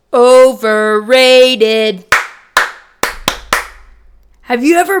overrated. Have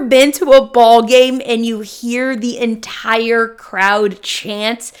you ever been to a ball game and you hear the entire crowd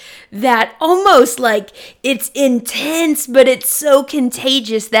chant that almost like it's intense, but it's so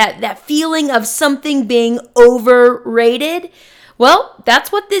contagious, that feeling of something being overrated? Well,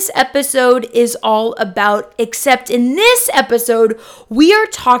 that's what this episode is all about, except in this episode, we are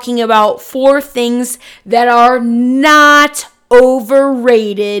talking about 4 things that are not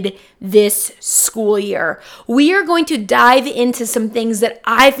overrated this school year. We are going to dive into some things that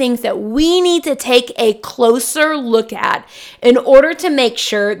I think that we need to take a closer look at in order to make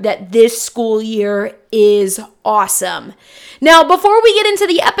sure that this school year is awesome. Now, before we get into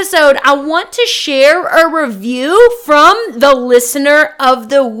the episode, I want to share a review from the listener of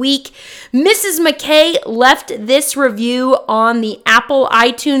the week. Mrs. McKay left this review on the Apple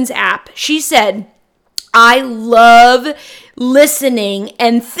iTunes app. She said, "I love listening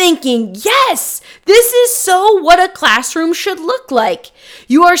and thinking, yes, this is so what a classroom should look like.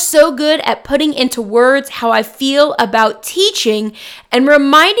 You are so good at putting into words how I feel about teaching and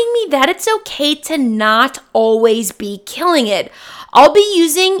reminding me that it's okay to not always be killing it. I'll be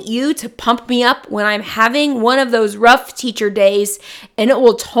using you to pump me up when I'm having one of those rough teacher days, and it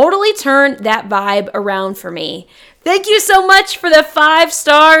will totally turn that vibe around for me." Thank you so much for the 5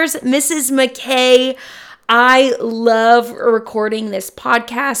 stars, Mrs. McKay. I love recording this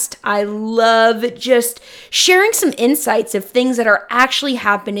podcast. I love just sharing some insights of things that are actually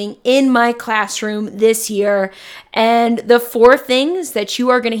happening in my classroom this year. And the 4 things that you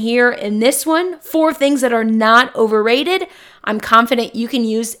are going to hear in this one, 4 things that are not overrated, I'm confident you can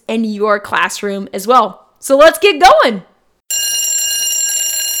use in your classroom as well. So let's get going.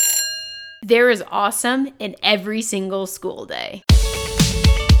 There is awesome in every single school day.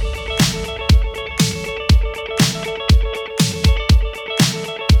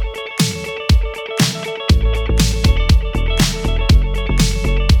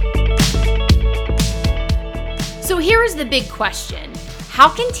 So here is the big question. How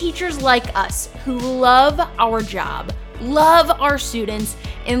can teachers like us who love our job, love our students,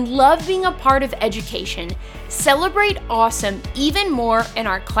 and love being a part of education celebrate awesome even more in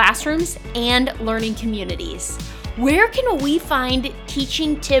our classrooms and learning communities? Where can we find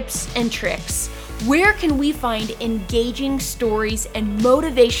teaching tips and tricks? Where can we find engaging stories and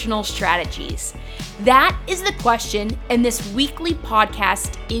motivational strategies? That is the question, and this weekly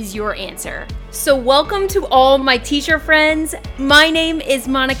podcast is your answer. So welcome to all my teacher friends. My name is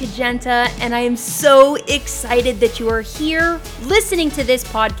Monica Genta, and I am so excited that you are here listening to this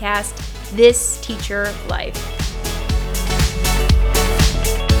podcast, This Teacher Life.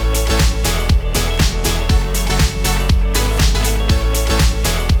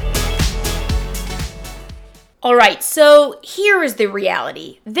 All right, so here is the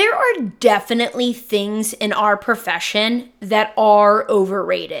reality. There are definitely things in our profession that are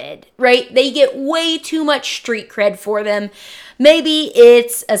overrated, right? They get way too much street cred for them. Maybe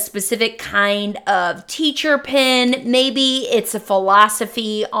it's a specific kind of teacher pin. Maybe it's a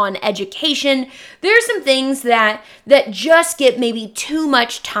philosophy on education. There's some things that just get maybe too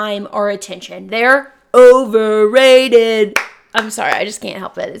much time or attention. They're overrated. I'm sorry, I just can't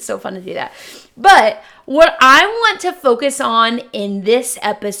help it. It's so fun to do that. But what I want to focus on in this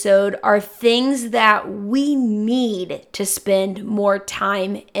episode are things that we need to spend more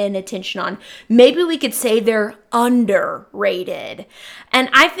time and attention on. Maybe we could say they're underrated. And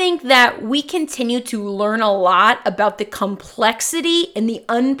I think that we continue to learn a lot about the complexity and the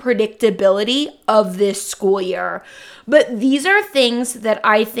unpredictability of this school year. But these are things that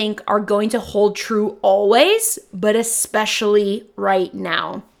I think are going to hold true always, but especially right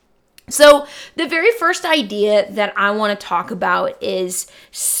now. So the very first idea that I want to talk about is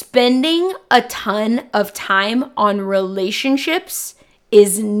spending a ton of time on relationships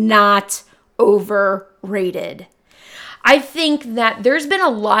is not overrated. I think that there's been a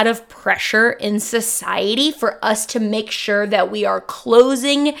lot of pressure in society for us to make sure that we are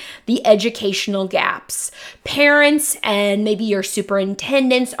closing the educational gaps. Parents and maybe your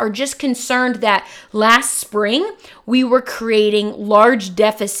superintendents are just concerned that last spring we were creating large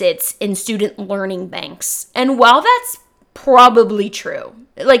deficits in student learning banks. And while that's probably true,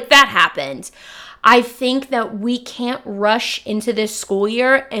 like that happened, I think that we can't rush into this school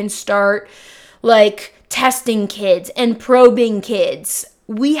year and start testing kids and probing kids.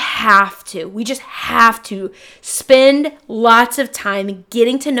 We just have to spend lots of time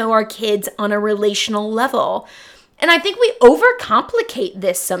getting to know our kids on a relational level. And I think we overcomplicate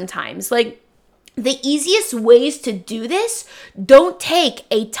this sometimes. The easiest ways to do this don't take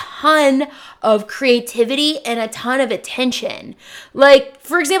a ton of creativity and a ton of attention. Like,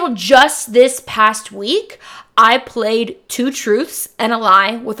 for example, just this past week, I played 2 truths and a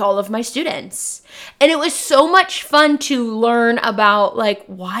lie with all of my students. And it was so much fun to learn about, like,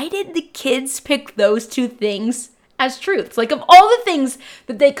 why did the kids pick those 2 things as truths? Like, of all the things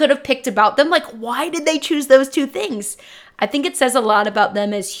that they could have picked about them, like, why did they choose those 2 things? I think it says a lot about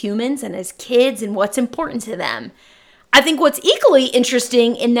them as humans and as kids and what's important to them. I think what's equally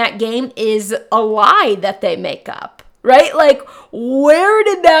interesting in that game is a lie that they make up, right? Like, where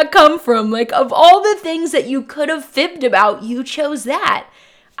did that come from? Like, of all the things that you could have fibbed about, you chose that.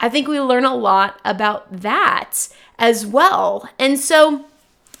 I think we learn a lot about that as well. And so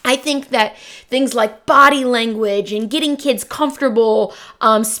I think that things like body language and getting kids comfortable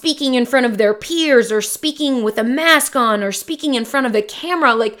speaking in front of their peers or speaking with a mask on or speaking in front of a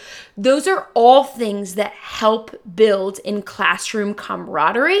camera, like those are all things that help build in classroom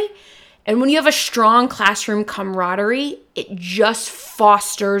camaraderie. And when you have a strong classroom camaraderie, it just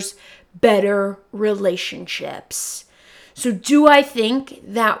fosters better relationships. So do I think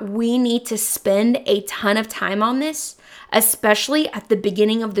that we need to spend a ton of time on this, especially at the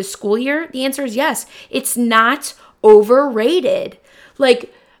beginning of the school year? The answer is yes. It's not overrated.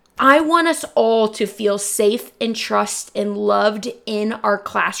 Like, I want us all to feel safe and trust and loved in our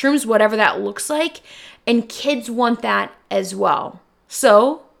classrooms, whatever that looks like. And kids want that as well.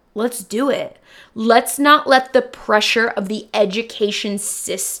 So let's do it. Let's not let the pressure of the education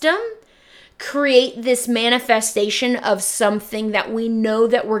system create this manifestation of something that we know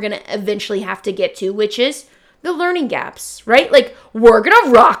that we're going to eventually have to get to, which is the learning gaps, right? Like, we're going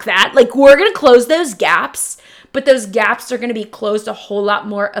to rock that. Like, we're going to close those gaps, but those gaps are going to be closed a whole lot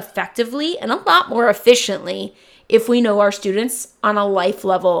more effectively and a lot more efficiently if we know our students on a life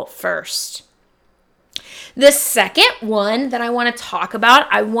level first. The second one that I want to talk about,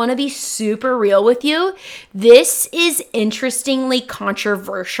 I want to be super real with you. This is interestingly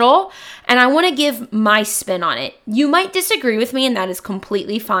controversial, and I want to give my spin on it. You might disagree with me, and that is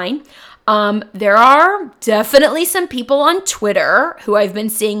completely fine. There are definitely some people on Twitter who I've been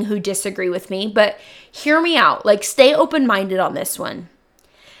seeing who disagree with me, but hear me out. Like, stay open-minded on this one.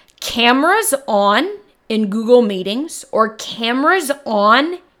 Cameras on in Google Meetings or cameras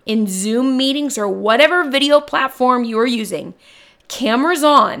on in Zoom meetings or whatever video platform you are using, cameras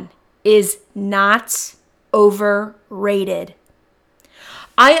on is not overrated.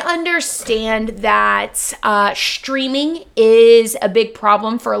 I understand that streaming is a big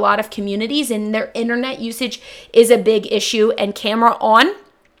problem for a lot of communities and their internet usage is a big issue, and camera on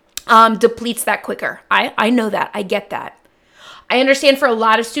depletes that quicker. I know that. I get that. I understand for a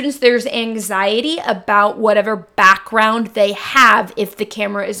lot of students, there's anxiety about whatever background they have if the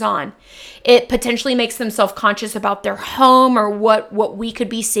camera is on. It potentially makes them self-conscious about their home or what we could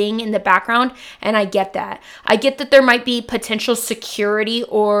be seeing in the background, and I get that. I get that there might be potential security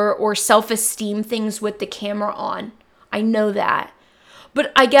or self-esteem things with the camera on. I know that.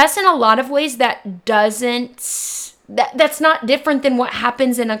 But I guess in a lot of ways that's not different than what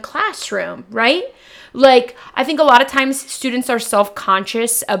happens in a classroom, right? Like, I think a lot of times students are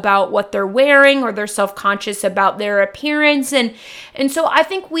self-conscious about what they're wearing or they're self-conscious about their appearance. And so I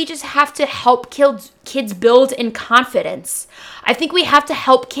think we just have to help kids build in confidence. I think we have to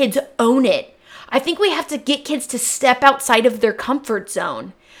help kids own it. I think we have to get kids to step outside of their comfort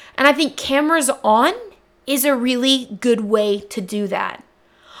zone. And I think cameras on is a really good way to do that.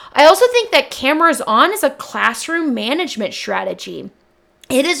 I also think that cameras on is a classroom management strategy.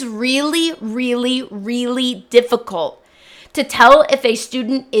 It is really, really, really difficult to tell if a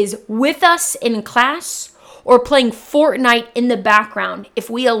student is with us in class or playing Fortnite in the background if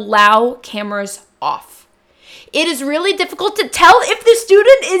we allow cameras off. It is really difficult to tell if the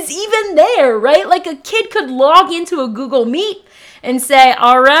student is even there, right? Like, a kid could log into a Google Meet and say,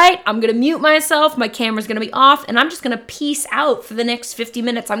 all right, I'm going to mute myself, my camera's going to be off, and I'm just going to peace out for the next 50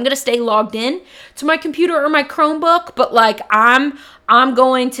 minutes. I'm going to stay logged in to my computer or my Chromebook, but like I'm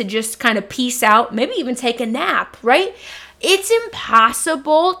going to just kind of peace out, maybe even take a nap, right? It's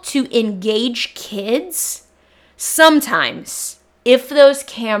impossible to engage kids sometimes if those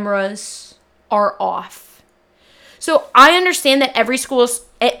cameras are off. So I understand that every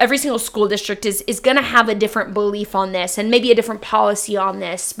single school district is going to have a different belief on this and maybe a different policy on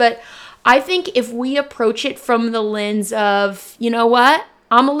this. But I think if we approach it from the lens of, you know what,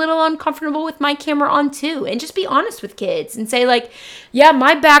 I'm a little uncomfortable with my camera on too, and just be honest with kids and say like, yeah,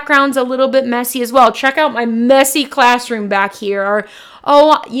 my background's a little bit messy as well. Check out my messy classroom back here. Or,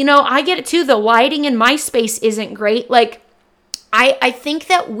 oh, you know, I get it too. The lighting in my space isn't great. Like, I think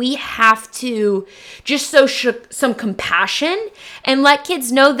that we have to just show some compassion and let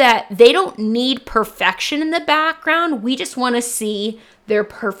kids know that they don't need perfection in the background. We just want to see their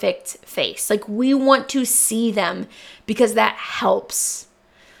perfect face. Like, we want to see them because that helps.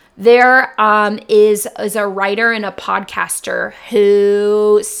 There is a writer and a podcaster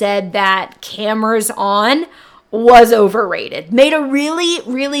who said that cameras on was overrated. Made a really,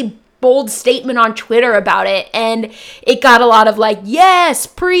 really bold statement on Twitter about it, and it got a lot of like, yes,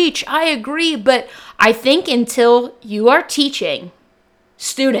 preach, I agree. But I think until you are teaching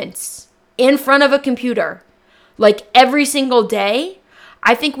students in front of a computer like every single day,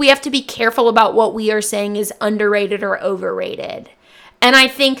 I think we have to be careful about what we are saying is underrated or overrated. And I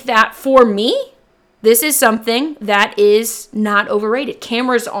think that for me, this is something that is not overrated.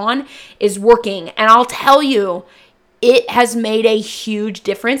 Cameras on is working, and I'll tell you, it has made a huge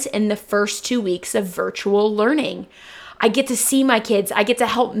difference in the first 2 weeks of virtual learning. I get to see my kids. I get to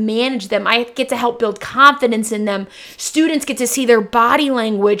help manage them. I get to help build confidence in them. Students get to see their body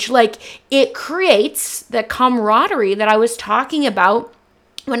language. Like, it creates the camaraderie that I was talking about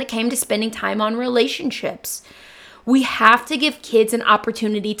when it came to spending time on relationships. We have to give kids an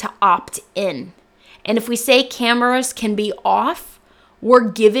opportunity to opt in. And if we say cameras can be off,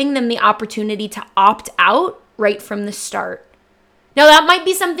 we're giving them the opportunity to opt out right from the start. Now, that might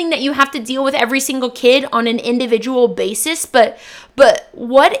be something that you have to deal with every single kid on an individual basis, but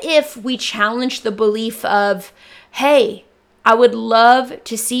what if we challenge the belief of, hey, I would love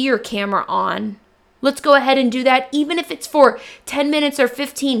to see your camera on. Let's go ahead and do that, even if it's for 10 minutes or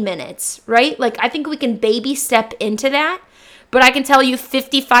 15 minutes, right? Like, I think we can baby step into that, but I can tell you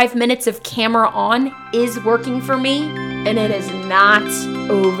 55 minutes of camera on is working for me, and it is not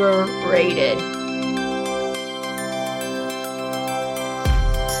overrated.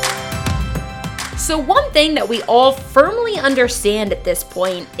 So one thing that we all firmly understand at this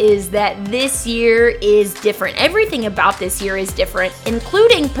point is that this year is different. Everything about this year is different,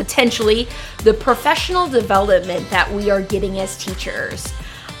 including potentially the professional development that we are getting as teachers.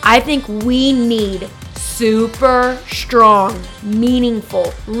 I think we need super strong,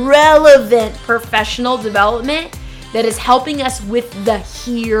 meaningful, relevant professional development that is helping us with the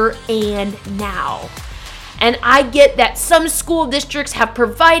here and now. And I get that some school districts have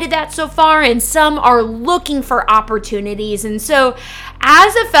provided that so far, and some are looking for opportunities. And so,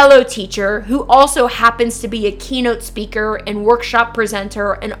 as a fellow teacher who also happens to be a keynote speaker and workshop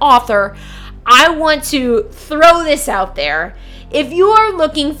presenter and author, I want to throw this out there. If you are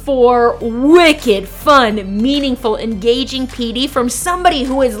looking for wicked, fun, meaningful, engaging PD from somebody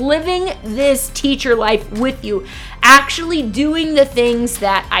who is living this teacher life with you, actually doing the things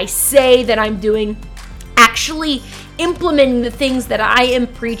that I say that I'm doing, actually implementing the things that I am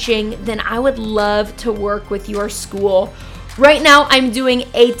preaching, then I would love to work with your school. Right now, I'm doing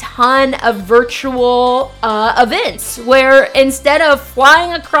a ton of virtual events where instead of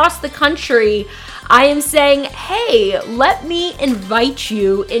flying across the country, I am saying, hey, let me invite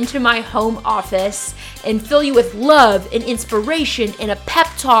you into my home office and fill you with love and inspiration and a pep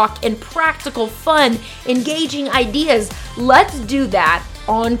talk and practical, fun, engaging ideas. Let's do that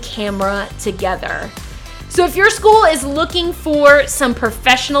on camera together. So if your school is looking for some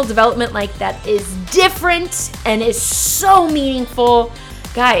professional development like that is different and is so meaningful,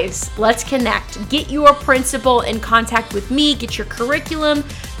 guys, let's connect. Get your principal in contact with me. Get your curriculum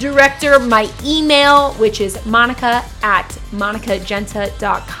director, my email, which is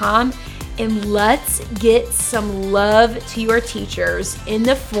monica@monicagenta.com. And let's get some love to your teachers in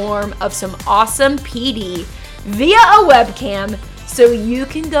the form of some awesome PD via a webcam, so you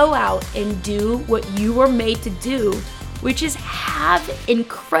can go out and do what you were made to do, which is have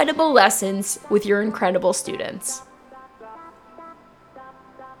incredible lessons with your incredible students.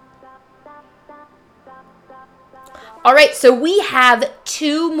 All right, so we have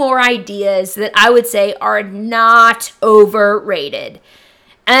 2 more ideas that I would say are not overrated.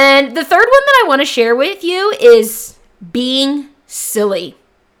 And the third one that I want to share with you is being silly.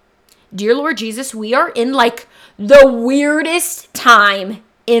 Dear Lord Jesus, we are in like the weirdest time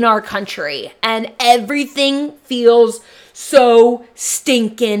in our country, and everything feels so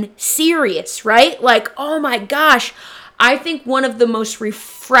stinking serious, right? Like, oh my gosh, I think one of the most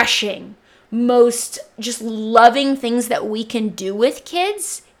refreshing, most just loving things that we can do with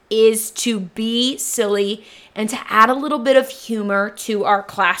kids is to be silly and to add a little bit of humor to our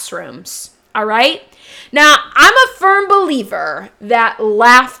classrooms. All right? Now, I'm a firm believer that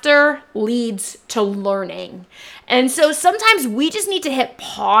laughter leads to learning. And so sometimes we just need to hit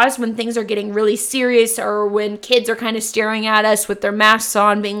pause when things are getting really serious, or when kids are kind of staring at us with their masks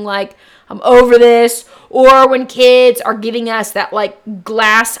on being like, I'm over this. Or when kids are giving us that like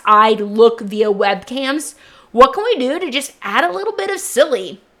glass-eyed look via webcams, what can we do to just add a little bit of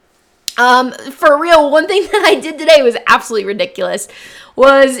silly? For real, one thing that I did today was absolutely ridiculous.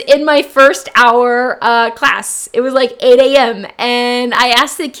 Was in my first hour class. It was like 8 a.m. and I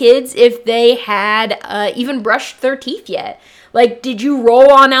asked the kids if they had even brushed their teeth yet. Like, did you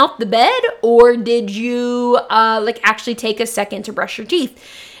roll on out the bed, or did you like actually take a second to brush your teeth?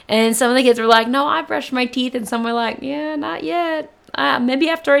 And some of the kids were like, no, I brushed my teeth. And some were like, yeah, not yet. Maybe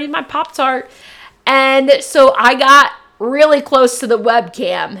after I eat my Pop-Tart. And so I got really close to the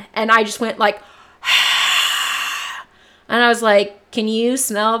webcam and I just went like, and I was like, can you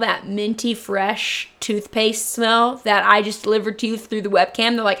smell that minty fresh toothpaste smell that I just delivered to you through the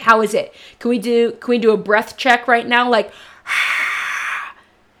webcam? They're like, how is it? Can we do a breath check right now? Like,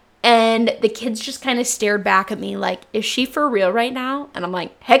 and the kids just kind of stared back at me like, is she for real right now? And I'm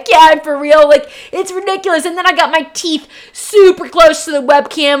like, heck yeah, I'm for real. Like, it's ridiculous. And then I got my teeth super close to the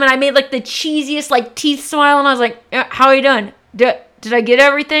webcam and I made like the cheesiest like teeth smile. And I was like, yeah, how are you doing? Did I get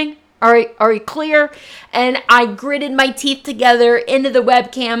everything? Are you clear? And I gritted my teeth together into the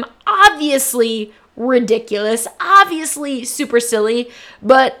webcam. Obviously ridiculous. Obviously super silly.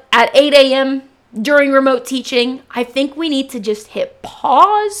 But at 8 a.m., during remote teaching, I think we need to just hit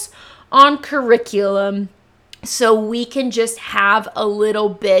pause on curriculum so we can just have a little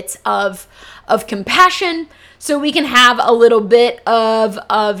bit of compassion, so we can have a little bit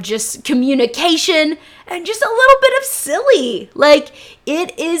of just communication and just a little bit of silly. Like,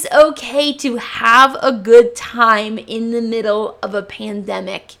 it is okay to have a good time in the middle of a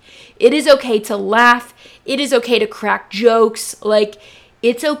pandemic. It is okay to laugh. It is okay to crack jokes. Like,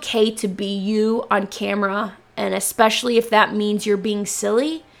 it's okay to be you on camera, and especially if that means you're being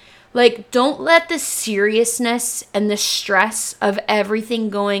silly. Like, don't let the seriousness and the stress of everything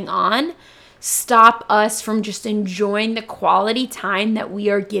going on stop us from just enjoying the quality time that we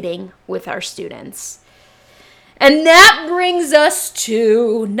are getting with our students. And that brings us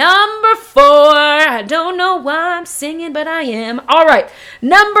to number 4. I don't know why I'm singing, but I am. All right,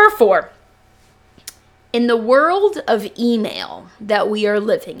 number 4. In the world of email that we are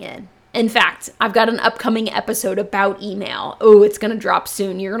living in fact, I've got an upcoming episode about email. Oh, it's going to drop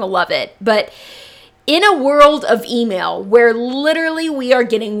soon. You're going to love it. But in a world of email where literally we are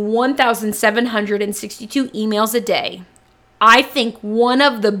getting 1,762 emails a day, I think one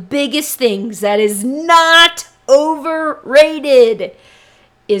of the biggest things that is not overrated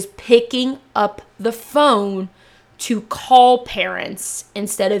is picking up the phone to call parents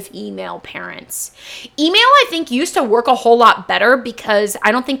instead of email parents. Email, I think, used to work a whole lot better because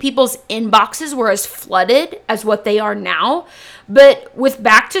I don't think people's inboxes were as flooded as what they are now. But with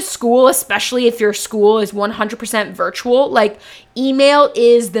back to school, especially if your school is 100% virtual, like, email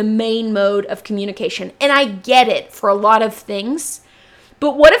is the main mode of communication. And I get it for a lot of things.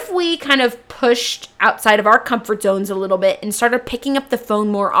 But what if we kind of pushed outside of our comfort zones a little bit and started picking up the phone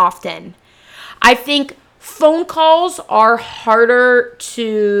more often? I think phone calls are harder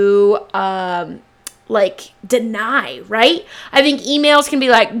to deny, right? I think emails can be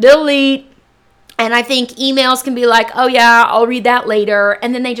like, delete. And I think emails can be like, oh yeah, I'll read that later.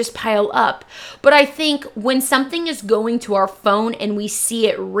 And then they just pile up. But I think when something is going to our phone and we see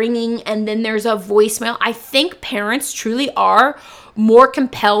it ringing and then there's a voicemail, I think parents truly are more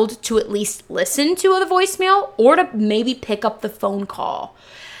compelled to at least listen to the voicemail or to maybe pick up the phone call.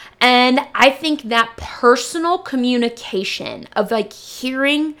 And I think that personal communication of like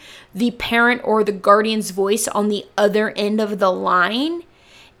hearing the parent or the guardian's voice on the other end of the line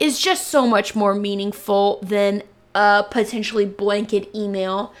is just so much more meaningful than a potentially blanket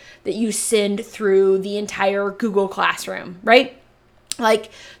email that you send through the entire Google Classroom, right?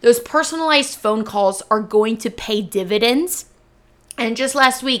 Like, those personalized phone calls are going to pay dividends. And just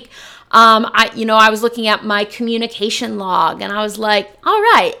last week, I was looking at my communication log and I was like, all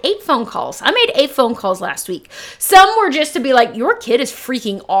right, 8 phone calls. I made 8 phone calls last week. Some were just to be like, your kid is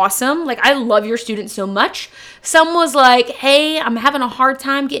freaking awesome. Like, I love your student so much. Some was like, hey, I'm having a hard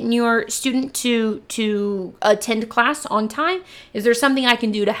time getting your student to attend class on time. Is there something I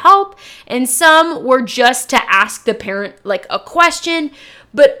can do to help? And some were just to ask the parent like a question.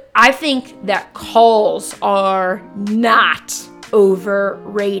 But I think that calls are not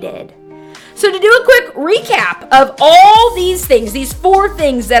overrated. So to do a quick recap of all these things, these 4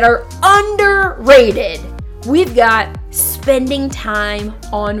 things that are underrated, we've got spending time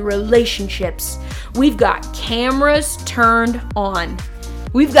on relationships. We've got cameras turned on.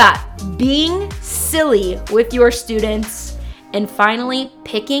 We've got being silly with your students. And finally,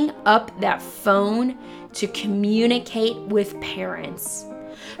 picking up that phone to communicate with parents.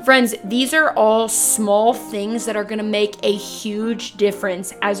 Friends, these are all small things that are going to make a huge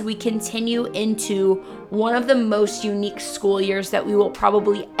difference as we continue into one of the most unique school years that we will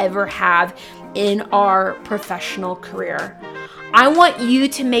probably ever have in our professional career. I want you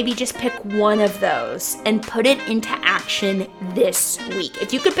to maybe just pick one of those and put it into action this week.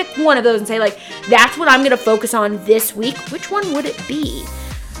 If you could pick one of those and say, like, that's what I'm going to focus on this week, which one would it be?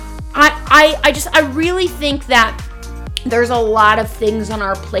 I really think that there's a lot of things on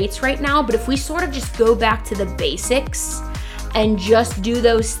our plates right now, but if we sort of just go back to the basics and just do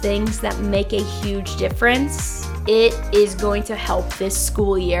those things that make a huge difference, it is going to help this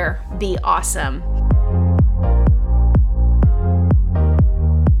school year be awesome.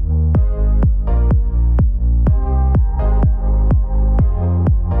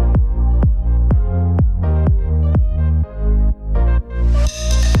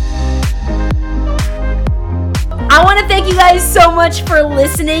 I want to thank you guys so much for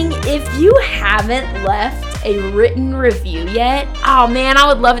listening. If you haven't left a written review yet, oh man, I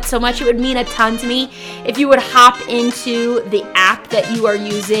would love it so much. It would mean a ton to me if you would hop into the app that you are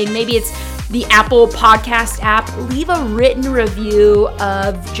using. Maybe it's the Apple Podcast app. Leave a written review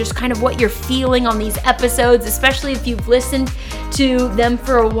of just kind of what you're feeling on these episodes, especially if you've listened to them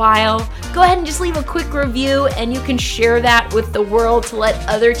for a while. Go ahead and just leave a quick review, and you can share that with the world to let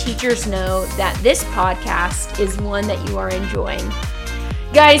other teachers know that this podcast is one that you are enjoying.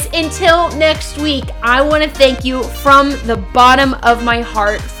 Guys, until next week, I want to thank you from the bottom of my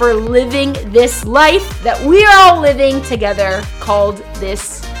heart for living this life that we are all living together called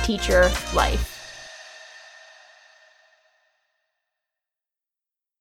this teacher life.